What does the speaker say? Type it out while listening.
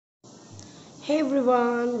Hey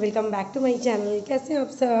everyone, welcome back to my channel. कैसे हैं आप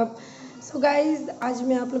सब? सो गाइज़, आज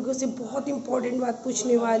मैं आप लोगों से बहुत इंपॉर्टेंट बात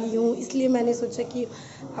पूछने वाली हूँ, इसलिए मैंने सोचा कि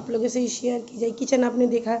आप लोगों से शेयर की जाए। किचन आपने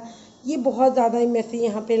देखा, ये बहुत ज़्यादा ही मैसी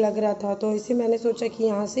यहाँ पे लग रहा था, तो इसे मैंने सोचा कि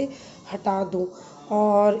यहाँ से हटा दूँ।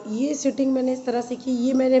 और ये सिटिंग मैंने इस तरह से की,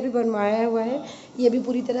 ये मैंने अभी बनवाया हुआ है, ये अभी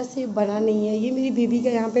पूरी तरह से बना नहीं है। ये मेरी बेबी का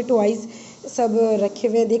यहाँ पे टॉयज़ सब रखे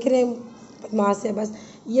हुए हैं, देख रहे हैं, बदमाश है बस।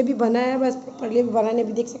 ये भी बना है, बस प्रॉपर्ली भी बनाने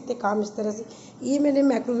भी देख सकते हैं काम इस तरह से। ये मैंने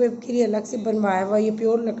माइक्रोवेव के लिए अलग से बनवाया हुआ, ये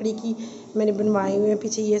प्योर लकड़ी की मैंने बनवाई हुई है।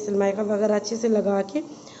 पीछे ये सनमाइका वगैरह अच्छे से लगा के।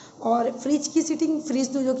 और फ्रिज की सिटिंग,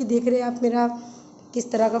 फ्रिज तो जो कि देख रहे हैं आप मेरा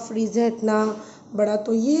किस तरह का फ्रिज है, इतना बड़ा,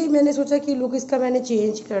 तो ये मैंने सोचा कि लुक इसका मैंने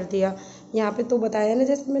चेंज कर दिया। यहाँ पे तो बताया ना,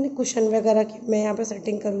 जैसे मैंने कुशन वगैरह की मैं यहाँ पे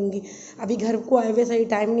सेटिंग करूँगी। अभी घर को आए हुए सही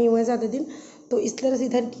टाइम नहीं हुआ है ज़्यादा दिन, तो इस तरह से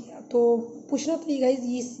इधर किया। तो पूछना तो ये गाइस,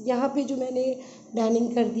 ये यहाँ पे जो मैंने डाइनिंग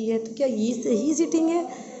कर दी है, तो क्या ये सही सिटिंग है?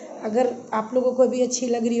 अगर आप लोगों को भी अच्छी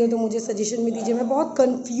लग रही हो तो मुझे सजेशन में दीजिए। मैं बहुत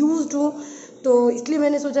कंफ्यूज्ड हूँ, तो इसलिए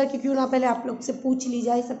मैंने सोचा कि क्यों ना पहले आप लोग से पूछ ली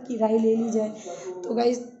जाए, सबकी राय ले ली जाए। तो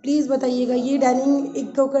गाइस प्लीज़ बताइएगा, ये डाइनिंग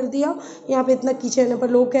एक को कर दिया, यहाँ पे इतना किचन है, पर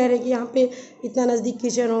लोग कह रहे हैं कि यहाँ पे इतना नज़दीक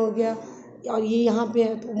किचन हो गया और ये यहाँ पे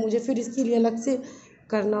है, तो मुझे फिर इसके लिए अलग से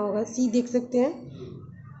करना होगा। सी देख सकते हैं,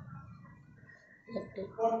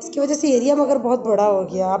 इसकी वजह से एरिया मगर बहुत बड़ा हो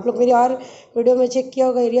गया। आप लोग मेरी और वीडियो में चेक किया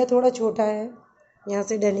होगा, एरिया थोड़ा छोटा है, यहाँ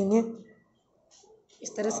से डाइनिंग है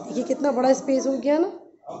इस तरह से। देखिए कितना बड़ा स्पेस हो गया ना,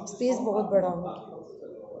 स्पेस बहुत बड़ा हो गया।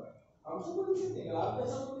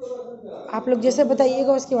 आप लोग जैसे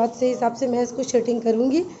बताइएगा, उसके बाद से हिसाब से मैं इसको सेटिंग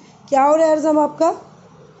करूँगी। क्या हो रहा है अर्ज़म आपका?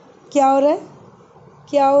 क्या हो रहा है?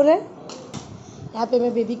 क्या हो रहा है? यहाँ पे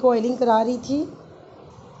मैं बेबी को ऑयलिंग करा रही थी।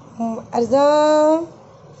 अर्ज़म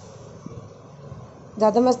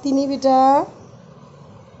ज़्यादा मस्ती नहीं बेटा।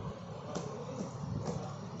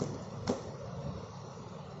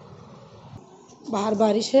 बाहर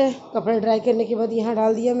बारिश है, कपड़े ड्राई करने के बाद यहाँ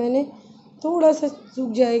डाल दिया मैंने, थोड़ा सा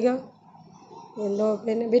सूख जाएगा। लो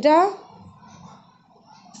पहने बेटा,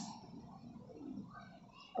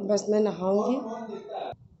 अब बस मैं नहाऊंगी।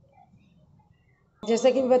 जैसा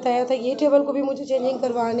कि बताया था, ये टेबल को भी मुझे चेंजिंग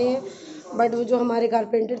करवाने हैं, बट वो जो हमारे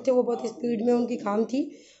कारपेंटर थे वो बहुत स्पीड में उनकी काम थी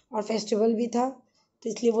और फेस्टिवल भी था, तो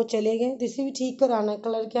इसलिए वो चले गए। तो इसे भी ठीक कराना है,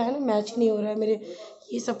 कलर क्या है ना, मैच नहीं हो रहा है मेरे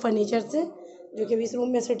ये सब फर्नीचर से, जो कि अभी इस रूम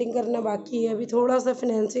में सेटिंग करना बाकी है। अभी थोड़ा सा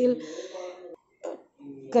फाइनेंशियल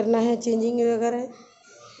करना है, चेंजिंग वगैरह।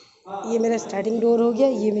 ये मेरा स्टार्टिंग डोर हो गया,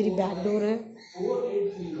 ये मेरी बैक डोर है।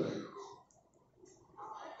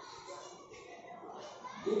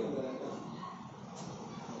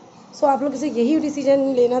 सो आप लोग से यही डिसीजन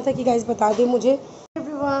लेना था कि गाइस बता दें मुझे।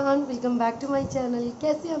 Everyone, welcome back to my channel.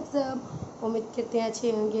 कैसे आप सब? उम्मीद करते हैं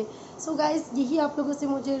अच्छे होंगे। सो गाइस, यही आप लोगों से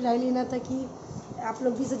मुझे राय लेना था कि आप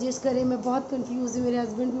लोग भी सजेस्ट करें। मैं बहुत कंफ्यूज हूँ, मेरे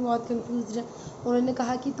हस्बैंड भी बहुत कंफ्यूज है। उन्होंने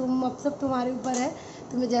कहा कि तुम, अब सब तुम्हारे ऊपर है,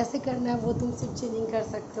 तुम्हें जैसे करना है वो तुम सिर्फ चेंजिंग कर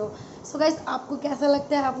सकते हो। सो गाइस, आपको कैसा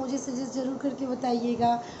लगता है आप मुझे सजेस्ट ज़रूर करके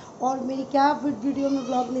बताइएगा। और मेरी क्या वीडियो में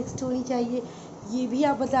ब्लॉग नेक्स्ट होनी चाहिए ये भी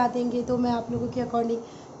आप बता देंगे, तो मैं आप लोगों के अकॉर्डिंग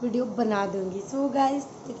वीडियो बना दूँगी। So guys,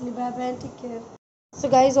 bye bye, take care. So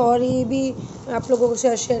guys, और ये भी आप लोगों को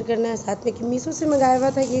शेयर करना है साथ में कि मीशो से मंगाया हुआ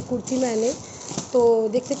था ये कुर्ती मैंने, तो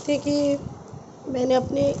देख सकते हैं कि मैंने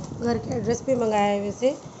अपने घर के एड्रेस पे मंगाया है।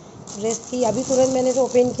 वैसे ड्रेस थी, अभी तुरंत मैंने तो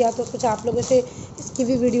ओपन किया, तो कुछ आप लोगों से इसकी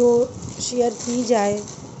भी वीडियो शेयर की जाए।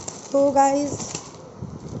 तो गाइस,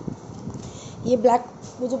 ये ब्लैक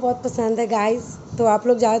मुझे बहुत पसंद है गाइस, तो आप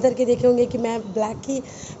लोग ज़्यादातर के देखे होंगे कि मैं ब्लैक ही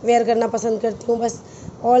वेयर करना पसंद करती हूँ, बस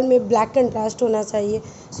ऑल में ब्लैक कंट्रास्ट होना चाहिए।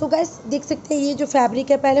 सो गाइस, देख सकते हैं ये जो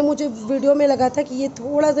फैब्रिक है, पहले मुझे वीडियो में लगा था कि ये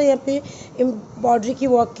थोड़ा सा यहाँ पे एम्ब्रॉयडरी की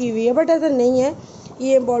वर्क की हुई है, बट ऐसा नहीं है,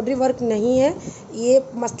 ये एम्ब्रॉयडरी वर्क नहीं है। ये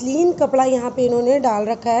मसलिन कपड़ा यहाँ पे इन्होंने डाल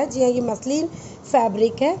रखा है। जी हाँ, ये मसलिन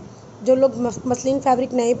फैब्रिक है। जो लोग मसलिन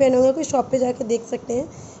फैब्रिक नहीं पहने होंगे, कोई शॉप पे जाके देख सकते हैं।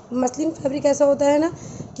 मसलिन फैब्रिक ऐसा होता है ना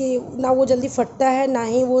कि ना वो जल्दी फटता है, ना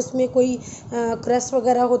ही वो उसमें कोई क्रश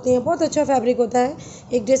वगैरह होते हैं। बहुत अच्छा फैब्रिक होता है।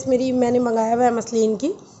 एक ड्रेस मेरी मैंने मंगाया हुआ है मसलिन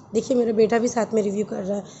की, देखिए मेरा बेटा भी साथ में रिव्यू कर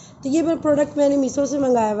रहा है। तो ये मेरा प्रोडक्ट मैंने मीशो से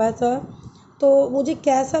मंगाया हुआ था, तो मुझे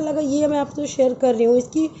कैसा लगा ये मैं आपसे शेयर कर रही हूँ।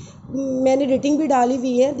 इसकी मैंने रेटिंग भी डाली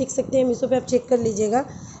हुई है, देख सकते हैं मीशो पे, आप चेक कर लीजिएगा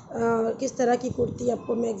किस तरह की कुर्ती।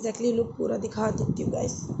 आपको मैं एग्जैक्टली लुक पूरा दिखा देती हूँ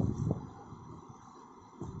गाइस।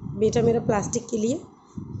 बेटा मेरा प्लास्टिक के लिए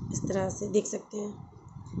इस तरह से देख सकते हैं,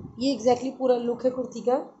 ये एग्जैक्टली पूरा लुक है कुर्ती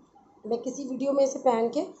का। मैं किसी वीडियो में इसे पहन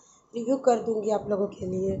के रिव्यू कर दूंगी आप लोगों के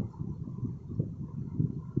लिए।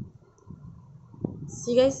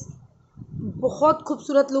 सी गाइस, बहुत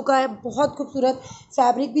खूबसूरत लुक है, बहुत खूबसूरत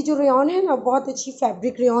फैब्रिक भी। जो रेयॉन है ना, बहुत अच्छी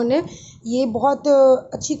फैब्रिक रेयॉन है। ये बहुत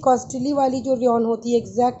अच्छी कॉस्टली वाली जो रेयॉन होती है,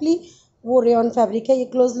 एग्जैक्टली वो रेयॉन फैब्रिक है। ये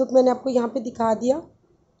क्लोज लुक मैंने आपको यहाँ पे दिखा दिया।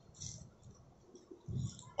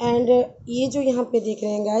 एंड ये जो यहाँ पे देख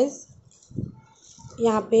रहे हैं गाइस,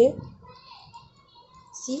 यहाँ पे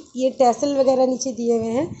सी ये टैसल वगैरह नीचे दिए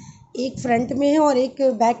हुए हैं। एक फ्रंट में है और एक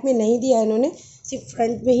बैक में नहीं दिया है इन्होंने, सिर्फ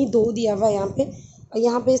फ्रंट में ही 2 दिया हुआ है यहाँ पे। और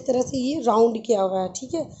यहाँ पे इस तरह से ये राउंड किया हुआ है,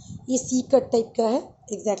 ठीक है। ये सी कट टाइप का है,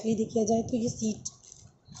 एग्जैक्टली देखा जाए तो ये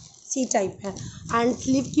सी टाइप है। एंड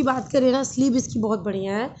स्लीव की बात करें ना, स्लीव इसकी बहुत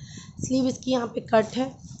बढ़िया है। स्लीव इसकी यहाँ पे कट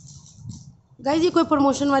है। गाइस ये कोई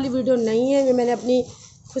प्रमोशन वाली वीडियो नहीं है, मैंने अपनी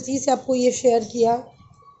खुशी से आपको ये शेयर किया,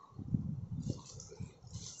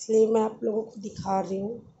 इसलिए मैं आप लोगों को दिखा रही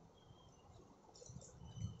हूँ।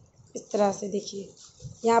 इस तरह से देखिए,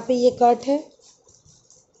 यहाँ पे ये कट है।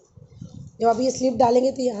 जब आप ये स्लीव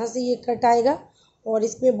डालेंगे तो यहाँ से ये कट आएगा और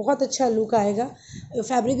इसमें बहुत अच्छा लुक आएगा।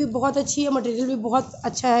 फैब्रिक भी बहुत अच्छी है, मटेरियल भी बहुत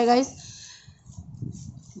अच्छा है गाइस।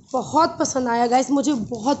 बहुत पसंद आया गाइस, मुझे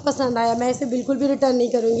बहुत पसंद आया। मैं इसे बिल्कुल भी रिटर्न नहीं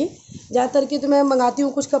करूँगी। ज़्यादातर के तो मैं मंगाती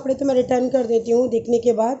हूँ कुछ कपड़े तो मैं रिटर्न कर देती हूँ देखने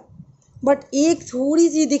के बाद। बट एक थोड़ी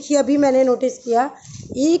सी देखिए, अभी मैंने नोटिस किया,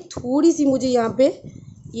 एक थोड़ी सी मुझे यहाँ पे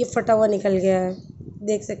ये फटा हुआ निकल गया है,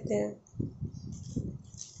 देख सकते हैं।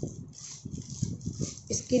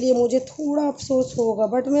 इसके लिए मुझे थोड़ा अफसोस होगा,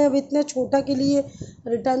 बट मैं अब इतना छोटा के लिए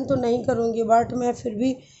रिटर्न तो नहीं करूँगी। बट मैं फिर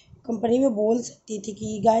भी कंपनी में बोल सकती थी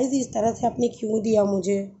कि गाइस इस तरह से आपने क्यों दिया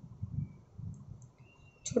मुझे,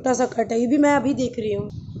 छोटा सा कट है। ये भी मैं अभी देख रही हूँ।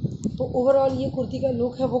 तो ओवरऑल ये कुर्ती का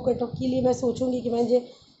लुक है, वो कट के लिए मैं सोचूंगी कि मुझे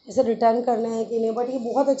इसे रिटर्न करना है कि नहीं। बट ये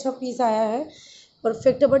बहुत अच्छा पीस आया है,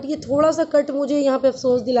 परफेक्ट है। बट ये थोड़ा सा कट मुझे यहाँ पे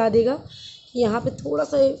अफसोस दिला देगा कि यहाँ पे थोड़ा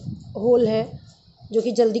सा होल है, जो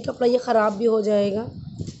कि जल्दी कपड़ा ये ख़राब भी हो जाएगा।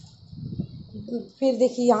 फिर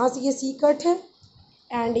देखिए यहाँ से ये सी कट है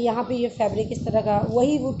एंड यहाँ पे ये फैब्रिक इस तरह का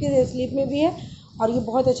वही उसके स्लीव में भी है। और ये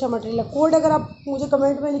बहुत अच्छा मटेरियल है। कोड अगर आप मुझे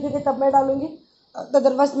कमेंट में लिखेंगे तब मैं डालूँगी,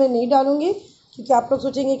 अदरवाइज़ मैं नहीं डालूँगी, क्योंकि आप लोग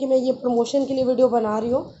सोचेंगे कि मैं ये प्रमोशन के लिए वीडियो बना रही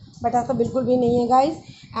हूँ। बट ऐसा बिल्कुल भी नहीं है गाइस।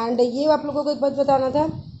 एंड ये आप लोगों को एक बात बताना था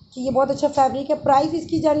कि ये बहुत अच्छा फैब्रिक है। प्राइस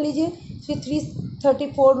इसकी जान लीजिए, सिर्फ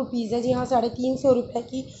 334 रुपीज़ है। जी हाँ, 350 रुपये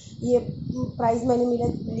की ये प्राइस मैंने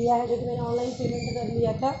लिया है, जो कि मैंने ऑनलाइन पेमेंट कर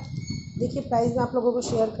लिया था। देखिए प्राइस मैं आप लोगों को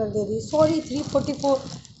शेयर कर दे रही हूँ। सॉरी 344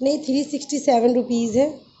 नहीं, 367 रुपीज़ है।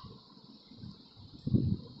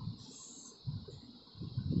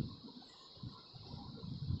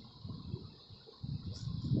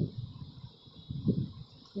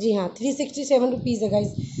 जी हाँ, 367 रुपीज़ है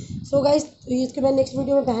गाइस। सो गाइस इसके मैं नेक्स्ट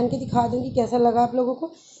वीडियो में पहन के दिखा दूँगी कैसा लगा आप लोगों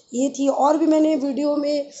को। ये थी, और भी मैंने वीडियो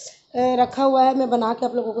में रखा हुआ है, मैं बना के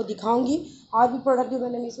आप लोगों को दिखाऊंगी। और भी प्रोडक्ट जो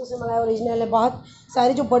मैंने मीशो से मंगाया ओरिजिनल है। बहुत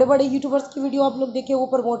सारे जो बड़े बड़े यूट्यूबर्स की वीडियो आप लोग देखे वो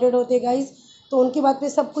प्रमोटेड होते हैं गाइस, तो उनकी बात पे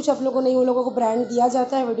सब कुछ आप लोगों ने उन लोगों को ब्रांड दिया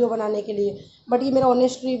जाता है वीडियो बनाने के लिए। बट ये मेरा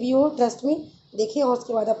ऑनेस्ट रिव्यू हो, ट्रस्ट मी, देखिए और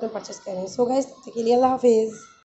उसके बाद अपने परचेस करें। सो गाइस, तब तक के लिए अल्लाह हाफिज़।